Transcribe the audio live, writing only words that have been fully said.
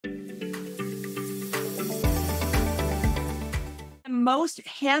most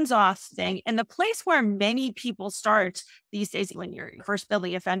hands-off thing and the place where many people start these days when you're first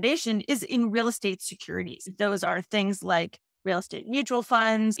building a foundation is in real estate securities. Those are things like real estate mutual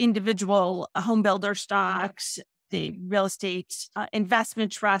funds, individual home builder stocks, the real estate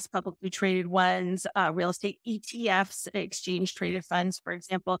investment trusts, publicly traded ones, real estate ETFs, exchange traded funds, for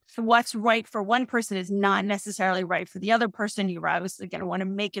example. What's right for one person is not necessarily right for the other person. You obviously going to want to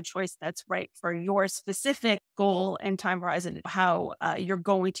make a choice that's right for your specific goal and time horizon, how you're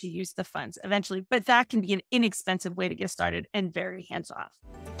going to use the funds eventually. But that can be an inexpensive way to get started and very hands off.